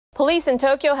Police in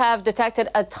Tokyo have detected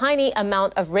a tiny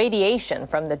amount of radiation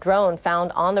from the drone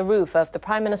found on the roof of the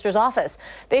Prime Minister's office.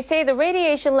 They say the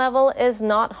radiation level is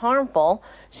not harmful.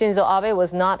 Shinzo Abe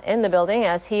was not in the building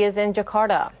as he is in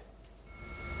Jakarta.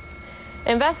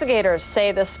 Investigators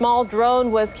say the small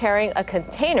drone was carrying a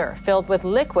container filled with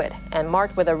liquid and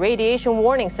marked with a radiation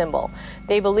warning symbol.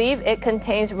 They believe it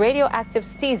contains radioactive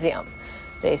cesium.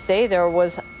 They say there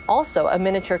was also a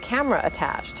miniature camera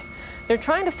attached. They're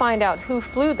trying to find out who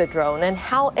flew the drone and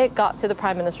how it got to the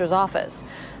Prime Minister's office.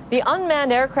 The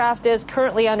unmanned aircraft is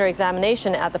currently under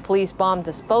examination at the police bomb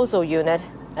disposal unit.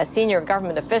 A senior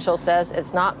government official says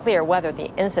it's not clear whether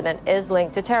the incident is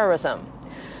linked to terrorism.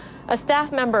 A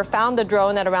staff member found the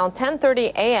drone at around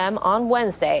 10:30 a.m. on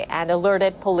Wednesday and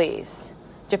alerted police.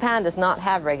 Japan does not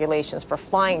have regulations for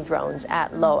flying drones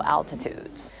at low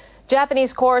altitudes.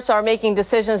 Japanese courts are making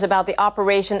decisions about the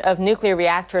operation of nuclear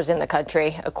reactors in the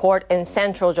country. A court in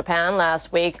central Japan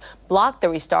last week blocked the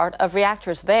restart of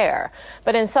reactors there.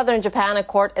 But in southern Japan, a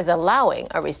court is allowing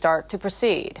a restart to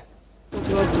proceed.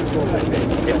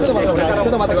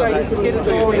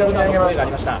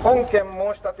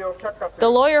 The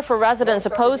lawyer for residents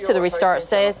opposed to the restart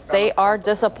says they are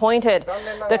disappointed.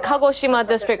 The Kagoshima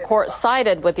District Court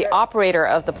sided with the operator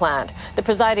of the plant. The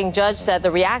presiding judge said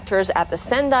the reactors at the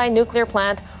Sendai nuclear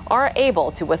plant are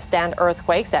able to withstand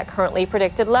earthquakes at currently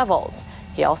predicted levels.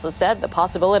 He also said the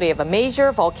possibility of a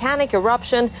major volcanic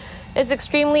eruption is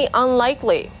extremely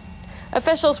unlikely.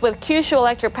 Officials with Kyushu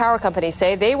Electric Power Company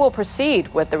say they will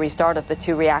proceed with the restart of the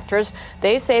two reactors.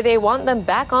 They say they want them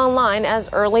back online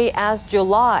as early as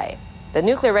July. The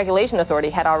Nuclear Regulation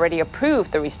Authority had already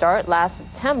approved the restart last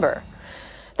September.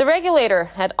 The regulator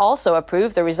had also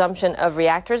approved the resumption of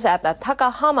reactors at the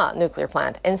Takahama nuclear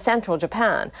plant in central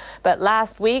Japan. But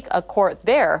last week, a court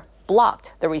there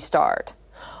blocked the restart.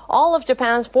 All of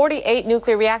Japan's 48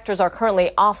 nuclear reactors are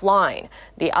currently offline.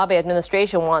 The Abe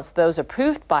administration wants those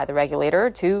approved by the regulator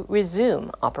to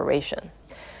resume operation.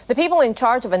 The people in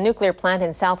charge of a nuclear plant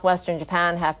in southwestern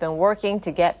Japan have been working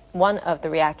to get one of the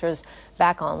reactors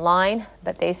back online,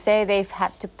 but they say they've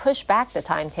had to push back the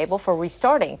timetable for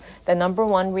restarting the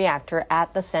 #1 reactor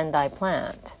at the Sendai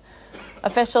plant.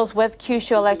 Officials with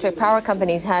Kyushu Electric Power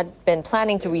Companies had been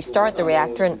planning to restart the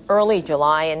reactor in early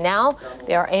July, and now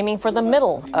they are aiming for the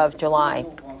middle of July.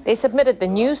 They submitted the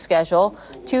new schedule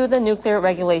to the Nuclear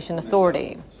Regulation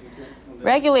Authority.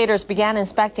 Regulators began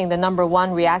inspecting the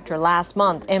 #1 reactor last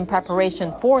month in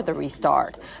preparation for the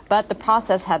restart, but the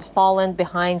process had fallen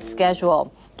behind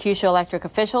schedule. Kyushu Electric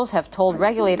officials have told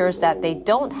regulators that they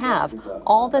don't have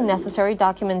all the necessary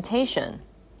documentation.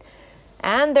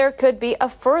 And there could be a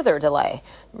further delay.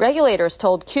 Regulators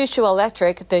told Kyushu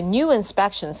Electric the new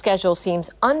inspection schedule seems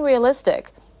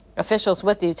unrealistic. Officials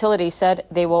with the utility said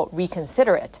they will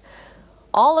reconsider it.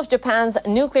 All of Japan's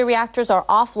nuclear reactors are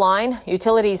offline.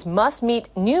 Utilities must meet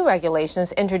new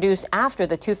regulations introduced after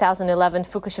the 2011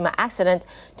 Fukushima accident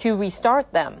to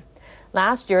restart them.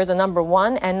 Last year, the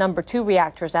 #1 and #2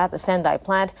 reactors at the Sendai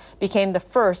plant became the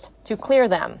first to clear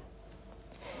them.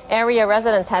 Area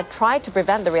residents had tried to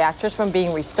prevent the reactors from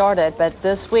being restarted, but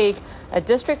this week, a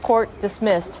district court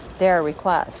dismissed their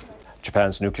request.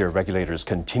 Japan's nuclear regulators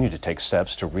continue to take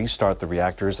steps to restart the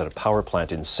reactors at a power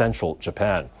plant in central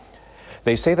Japan.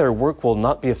 They say their work will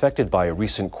not be affected by a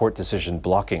recent court decision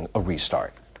blocking a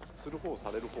restart.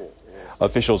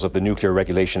 Officials of the Nuclear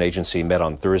Regulation Agency met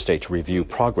on Thursday to review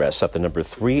progress at the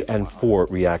 #3 and 4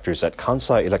 reactors at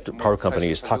Kansai Electric Power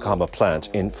Company's Takahama plant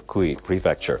in Fukui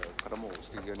Prefecture.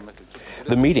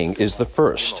 The meeting is the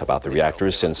first about the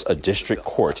reactors since a district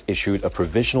court issued a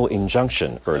provisional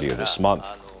injunction earlier this month.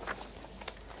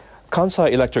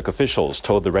 Kansai Electric officials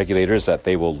told the regulators that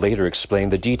they will later explain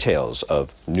the details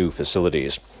of new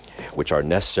facilities, which are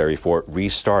necessary for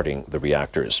restarting the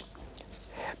reactors.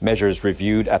 Measures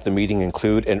reviewed at the meeting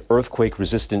include an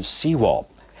earthquake-resistant seawall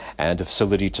and a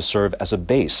facility to serve as a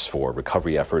base for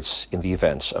recovery efforts in the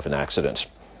event of an accident.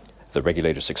 The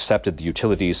regulators accepted the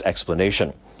utility's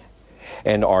explanation.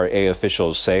 NRA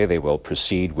officials say they will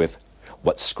proceed with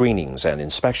what screenings and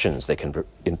inspections they can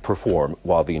perform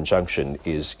while the injunction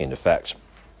is in effect.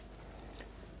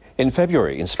 In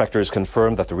February, inspectors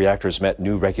confirmed that the reactors met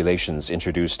new regulations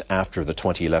introduced after the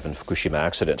 2011 Fukushima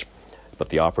accident, but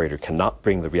the operator cannot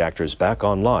bring the reactors back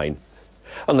online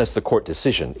unless the court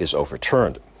decision is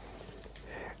overturned.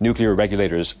 Nuclear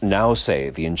regulators now say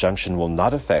the injunction will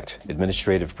not affect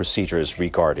administrative procedures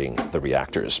regarding the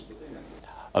reactors.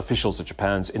 Officials at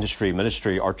Japan's industry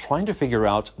ministry are trying to figure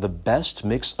out the best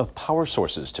mix of power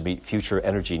sources to meet future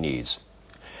energy needs.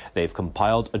 They've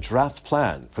compiled a draft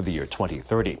plan for the year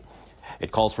 2030.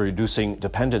 It calls for reducing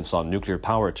dependence on nuclear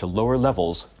power to lower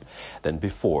levels than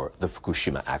before the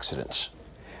Fukushima accident.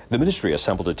 The ministry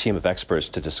assembled a team of experts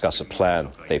to discuss a plan.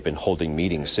 They've been holding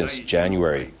meetings since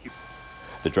January.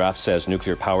 The draft says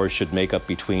nuclear power should make up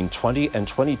between 20 and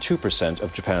 22%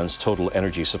 of Japan's total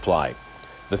energy supply.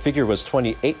 The figure was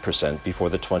 28% before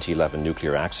the 2011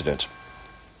 nuclear accident.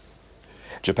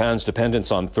 Japan's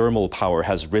dependence on thermal power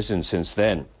has risen since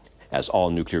then, as all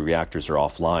nuclear reactors are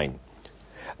offline.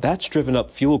 That's driven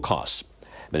up fuel costs.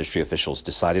 Ministry officials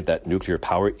decided that nuclear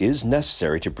power is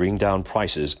necessary to bring down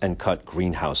prices and cut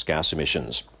greenhouse gas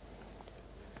emissions.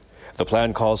 The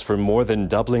plan calls for more than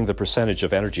doubling the percentage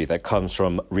of energy that comes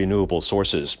from renewable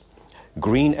sources.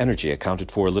 Green energy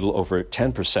accounted for a little over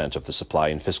 10% of the supply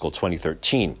in fiscal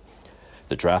 2013.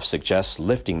 The draft suggests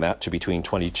lifting that to between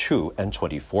 22 and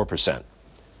 24%.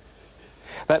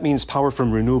 That means power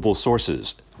from renewable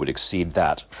sources would exceed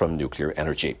that from nuclear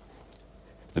energy.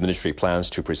 The ministry plans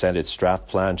to present its draft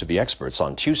plan to the experts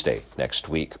on Tuesday next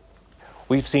week.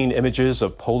 We've seen images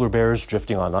of polar bears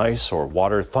drifting on ice or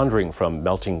water thundering from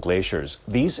melting glaciers.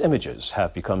 These images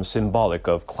have become symbolic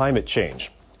of climate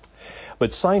change.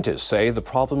 But scientists say the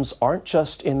problems aren't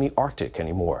just in the Arctic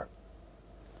anymore.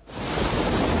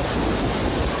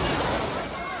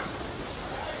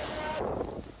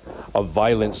 A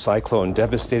violent cyclone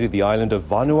devastated the island of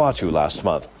Vanuatu last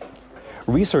month.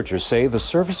 Researchers say the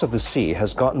surface of the sea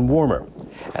has gotten warmer,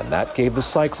 and that gave the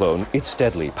cyclone its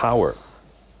deadly power.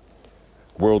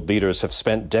 World leaders have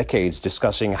spent decades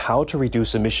discussing how to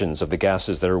reduce emissions of the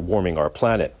gases that are warming our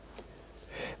planet.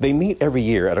 They meet every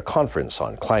year at a conference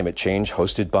on climate change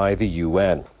hosted by the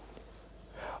UN.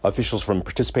 Officials from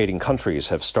participating countries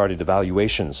have started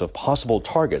evaluations of possible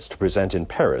targets to present in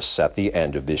Paris at the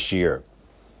end of this year.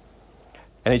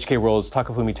 NHK World's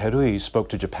Takafumi Terui spoke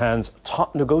to Japan's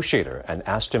top negotiator and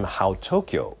asked him how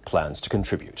Tokyo plans to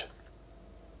contribute.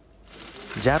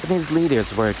 Japanese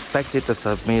leaders were expected to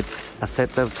submit a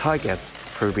set of targets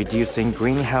for reducing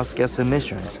greenhouse gas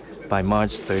emissions by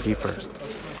March 31st.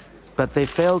 But they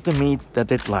failed to meet the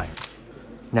deadline.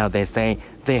 Now they say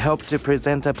they hope to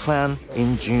present a plan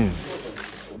in June.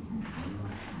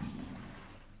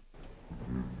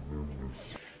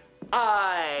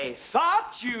 I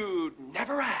thought you'd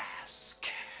never ask.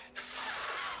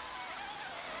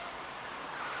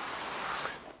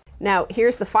 Now,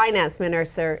 here's the finance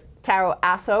minister, Taro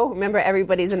Aso. Remember,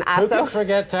 everybody's an Aso. Who can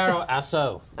forget Taro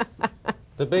Aso?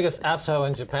 The biggest Aso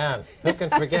in Japan. Who can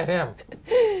forget him?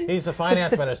 He's the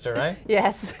finance minister, right?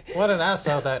 Yes. What an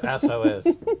Aso that Aso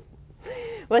is.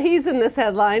 Well, he's in this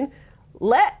headline.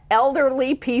 Let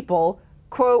elderly people,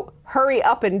 quote, hurry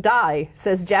up and die,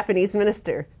 says Japanese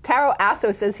minister. Taro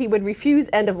Aso says he would refuse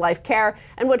end-of-life care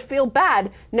and would feel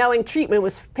bad knowing treatment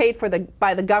was paid for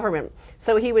by the government.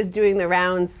 So he was doing the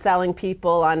rounds selling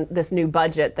people on this new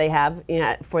budget they have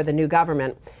for the new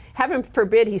government. Heaven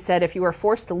forbid, he said, if you were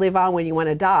forced to live on when you want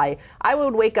to die, I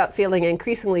would wake up feeling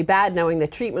increasingly bad knowing the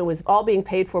treatment was all being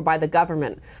paid for by the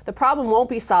government. The problem won't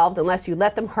be solved unless you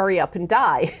let them hurry up and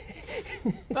die.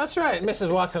 That's right,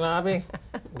 Mrs. Watanabe.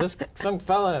 Some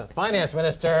fella, finance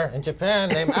minister in Japan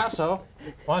named Aso,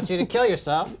 wants you to kill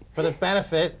yourself for the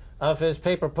benefit of his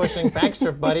paper-pushing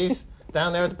bankster buddies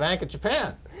down there at the Bank of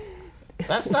Japan.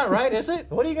 That's not right, is it?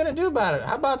 What are you going to do about it?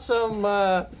 How about some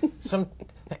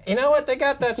you know what? They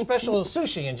got that special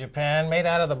sushi in Japan made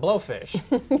out of the blowfish.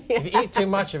 Yeah. If you eat too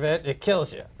much of it, it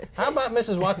kills you. How about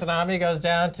Mrs. Watanabe goes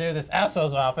down to this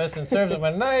Aso's office and serves him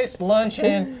a nice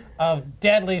luncheon of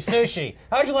deadly sushi?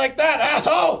 How'd you like that,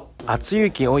 asshole?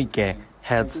 Atsuyuki Oike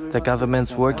heads the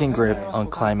government's working group on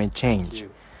climate change.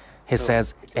 He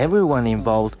says everyone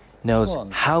involved knows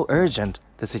how urgent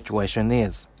the situation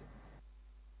is.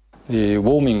 The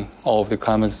warming of the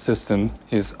climate system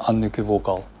is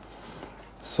unequivocal.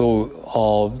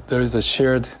 So there is a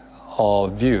shared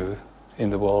view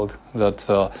in the world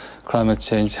that climate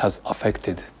change has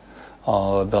affected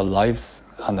the lives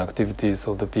and activities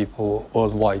of the people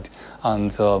worldwide.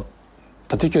 And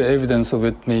particular evidence of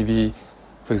it may be,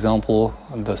 for example,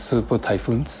 the super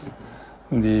typhoons,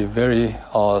 the very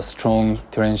strong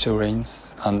torrential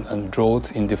rains and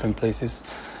drought in different places.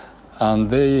 And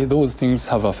those things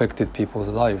have affected people's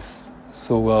lives.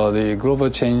 So the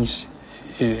global change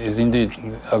is indeed,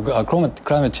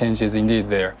 climate change is indeed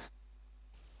there.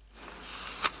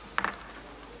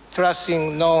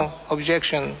 Trusting no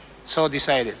objection, so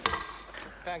decided.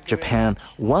 Japan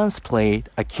once played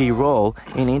a key role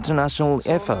in international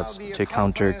efforts to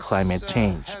counter climate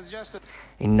change.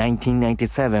 In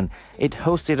 1997, it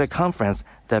hosted a conference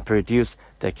that produced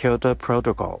the Kyoto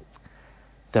Protocol.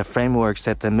 The framework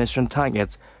set emission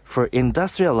targets for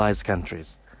industrialized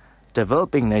countries.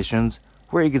 Developing nations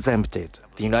were exempted.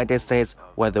 The United States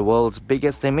was the world's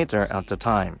biggest emitter at the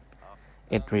time.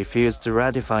 It refused to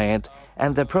ratify it,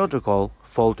 and the protocol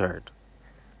faltered.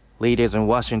 Leaders in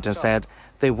Washington said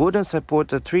they wouldn't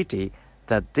support a treaty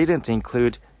that didn't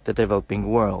include the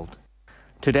developing world.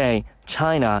 Today,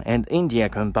 China and India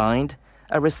combined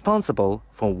are responsible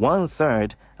for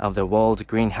 1/3 of the world's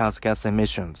greenhouse gas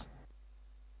emissions.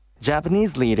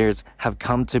 Japanese leaders have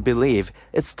come to believe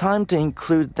it's time to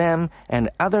include them and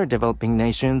other developing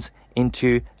nations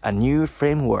into a new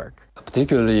framework.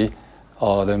 Particularly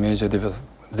the major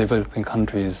developing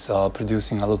countries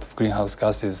producing a lot of greenhouse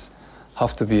gases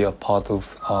have to be a part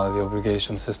of the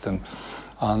obligation system.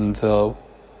 And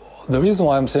the reason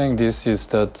why I'm saying this is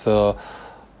that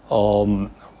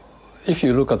if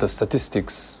you look at the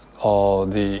statistics,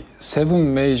 the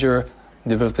 7 major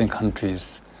developing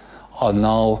countries are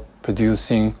now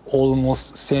producing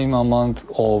almost same amount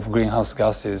of greenhouse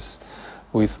gases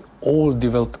with all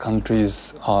developed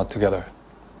countries together.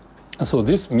 So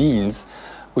this means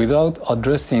without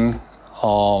addressing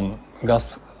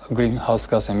greenhouse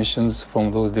gas emissions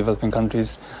from those developing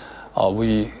countries,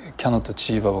 we cannot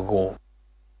achieve our goal.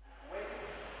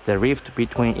 The rift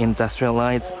between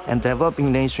industrialized and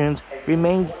developing nations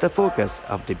remains the focus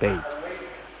of debate.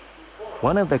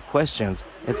 One of the questions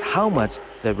is how much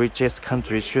the richest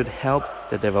countries should help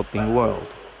the developing world.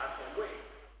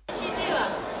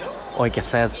 Oike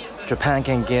says Japan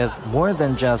can give more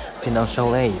than just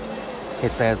financial aid. He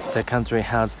says the country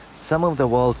has some of the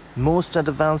world's most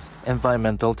advanced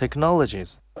environmental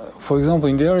technologies. For example,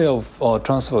 in the area of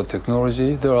transport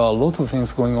technology, there are a lot of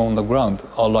things going on the ground,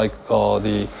 like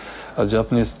the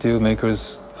Japanese steel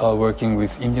makers working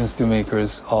with Indian steel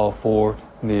makers for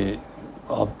the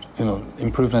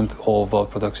improvement of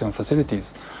production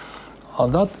facilities.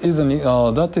 That is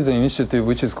an initiative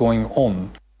which is going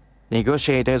on.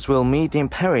 Negotiators will meet in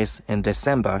Paris in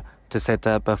December to set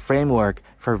up a framework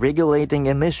for regulating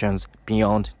emissions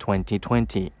beyond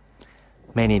 2020.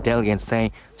 Many delegates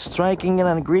say striking an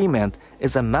agreement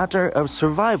is a matter of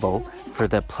survival for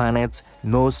the planet's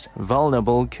most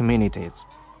vulnerable communities.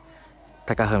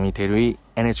 Takafumi Terui,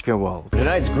 NHK World.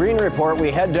 Tonight's Green Report,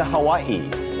 we head to Hawaii,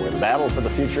 where the battle for the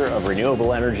future of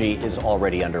renewable energy is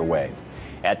already underway.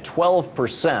 At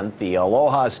 12%, the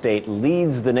Aloha State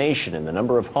leads the nation in the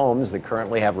number of homes that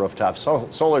currently have rooftop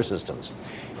solar systems.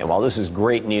 And while this is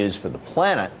great news for the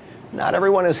planet, not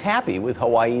everyone is happy with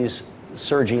Hawaii's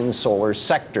surging solar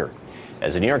sector.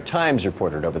 As the New York Times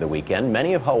reported over the weekend,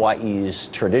 many of Hawaii's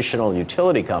traditional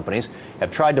utility companies have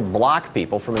tried to block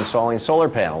people from installing solar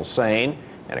panels, saying,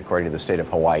 and according to the State of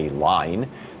Hawaii line,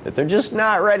 that they're just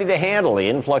not ready to handle the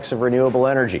influx of renewable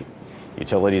energy.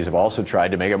 Utilities have also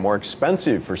tried to make it more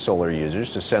expensive for solar users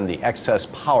to send the excess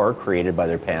power created by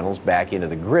their panels back into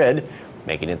the grid,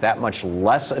 making it that much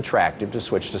less attractive to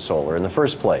switch to solar in the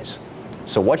first place.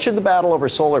 So what should the battle over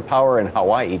solar power in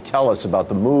Hawaii tell us about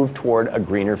the move toward a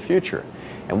greener future?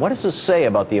 And what does this say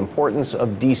about the importance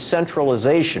of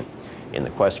decentralization in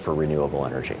the quest for renewable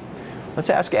energy?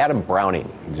 Let's ask Adam Browning,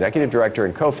 Executive Director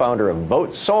and co-founder of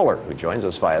Vote Solar, who joins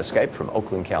us via Skype from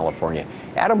Oakland, California.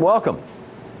 Adam, welcome.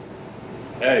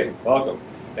 Hey, welcome.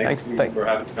 Thanks for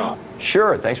having me on.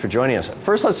 Sure, thanks for joining us.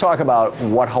 First, let's talk about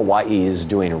what Hawaii is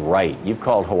doing right. You've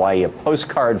called Hawaii a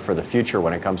postcard for the future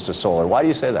when it comes to solar. Why do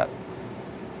you say that?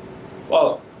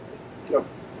 Well,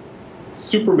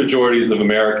 super majorities of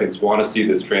Americans want to see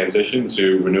this transition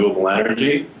to renewable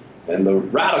energy. And the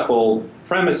radical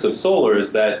premise of solar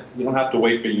is that you don't have to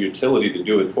wait for your utility to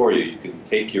do it for you. You can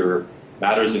take your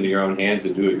matters into your own hands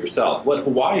and do it yourself. What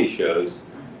Hawaii shows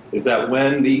is that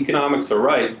when the economics are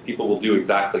right, people will do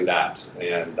exactly that.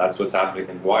 And that's what's happening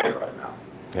in Hawaii right now.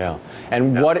 Yeah.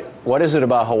 And what is it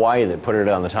about Hawaii that put it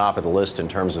on the top of the list in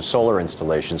terms of solar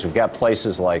installations? We've got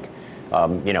places like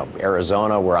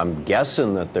Arizona, where I'm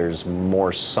guessing that there's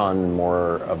more sun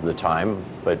more of the time,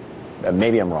 but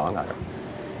maybe I'm wrong. I don't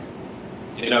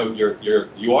know.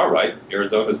 You are right.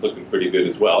 Arizona's looking pretty good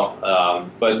as well.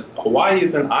 But Hawaii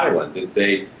is an island. It's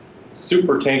a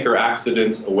super tanker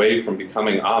accident away from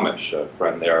becoming Amish, a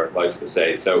friend there likes to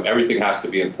say. So everything has to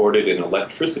be imported, and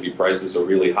electricity prices are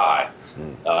really high.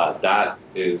 That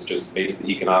is just makes the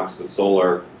economics of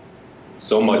solar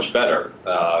so much better.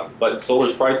 But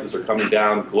solar's prices are coming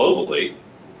down globally,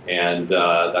 and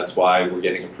that's why we're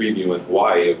getting a preview in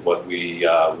Hawaii of what we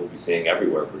will be seeing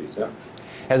everywhere pretty soon.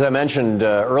 As I mentioned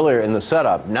earlier in the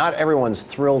setup, not everyone's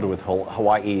thrilled with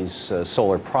Hawaii's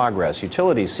solar progress.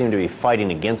 Utilities seem to be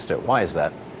fighting against it. Why is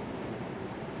that?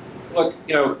 Look,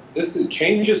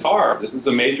 change is hard. This is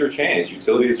a major change.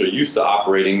 Utilities are used to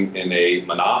operating in a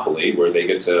monopoly where they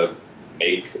get to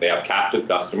they have captive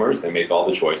customers, they make all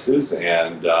the choices,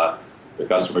 and The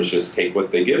customers just take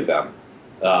what they give them.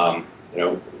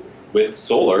 With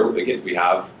solar, again, we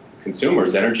have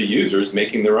consumers, energy users,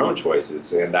 making their own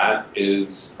choices, and that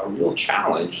is a real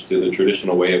challenge to the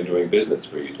traditional way of doing business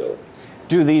for utilities.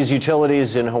 Do these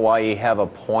utilities in Hawaii have a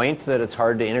point that it's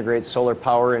hard to integrate solar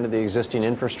power into the existing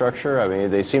infrastructure? I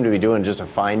mean, they seem to be doing just a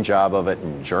fine job of it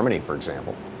in Germany, for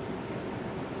example.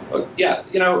 Yeah,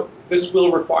 this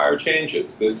will require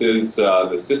changes. This is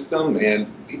the system, and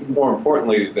even more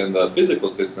importantly than the physical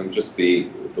system, just the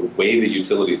way the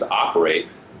utilities operate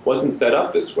wasn't set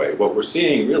up this way. What we're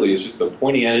seeing really is just the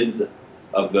pointy end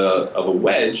of a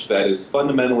wedge that is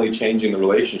fundamentally changing the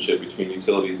relationship between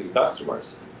utilities and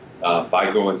customers.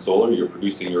 By going solar, you're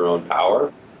producing your own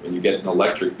power. When you get an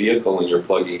electric vehicle and you're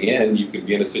plugging in, you can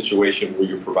be in a situation where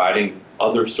you're providing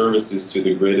other services to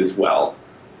the grid as well.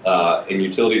 And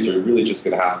utilities are really just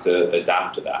going to have to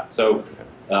adapt to that. So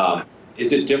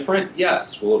is it different?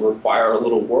 Yes. Will it require a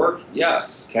little work?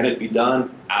 Yes. Can it be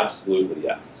done? Absolutely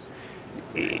yes.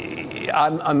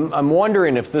 I'm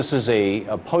wondering if this is a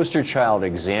poster child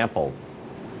example.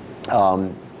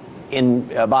 In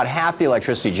about half the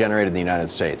electricity generated in the United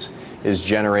States is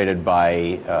generated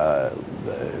by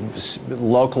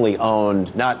locally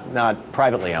owned, not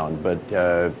privately owned,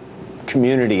 but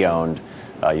community-owned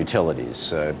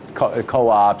utilities,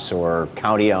 co-ops or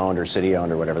county-owned or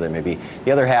city-owned or whatever they may be.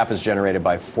 The other half is generated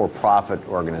by for-profit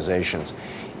organizations.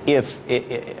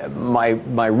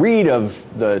 My read of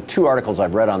the two articles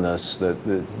I've read on this that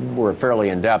were fairly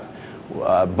in-depth,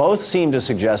 both seem to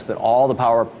suggest that all the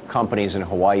power companies in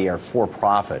Hawaii are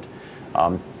for-profit.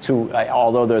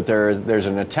 Although there's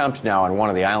an attempt now on one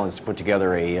of the islands to put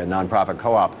together a nonprofit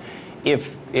co-op.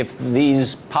 If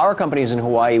these power companies in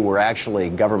Hawaii were actually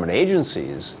government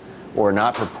agencies or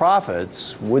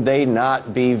not-for-profits, would they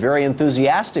not be very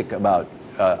enthusiastic about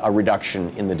a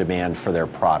reduction in the demand for their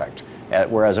product?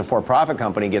 Whereas a for-profit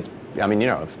company gets,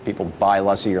 if people buy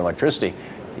less of your electricity,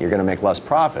 you're going to make less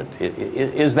profit.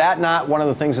 Is that not one of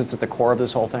the things that's at the core of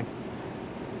this whole thing?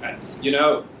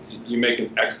 You make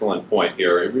an excellent point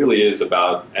here. It really is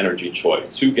about energy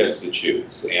choice. Who gets to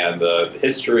choose? And the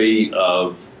history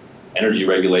of energy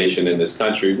regulation in this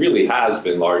country really has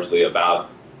been largely about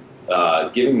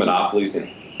giving monopolies and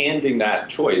handing that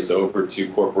choice over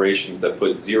to corporations that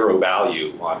put zero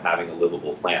value on having a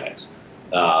livable planet.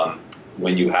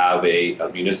 When you have a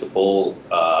municipal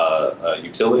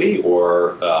utility,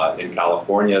 or in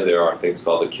California, there are things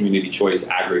called the community choice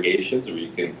aggregations, where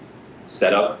you can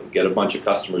get a bunch of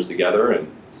customers together and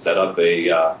set up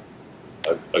a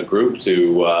group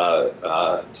to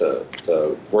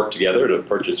work together to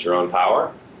purchase your own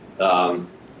power.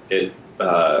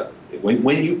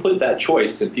 When you put that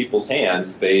choice in people's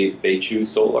hands, they choose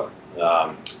solar.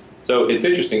 So it's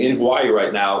interesting. In Hawaii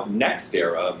right now,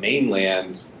 NextEra,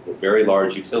 mainland, a very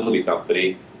large utility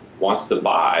company, wants to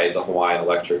buy the Hawaiian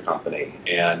Electric Company.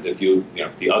 And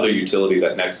the other utility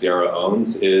that NextEra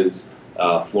owns is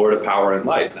Florida Power and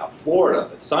Light. Now, Florida,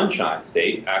 the Sunshine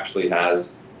State, actually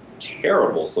has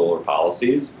terrible solar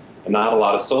policies and not a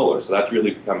lot of solar. So that's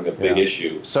really becoming a big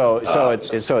issue. So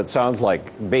it sounds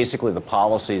like basically the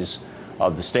policies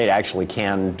of the state actually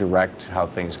can direct how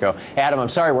things go. Adam, I'm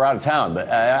sorry we're out of town, but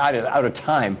out of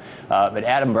time. But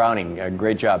Adam Browning,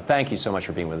 great job. Thank you so much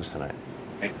for being with us tonight.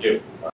 Thank you.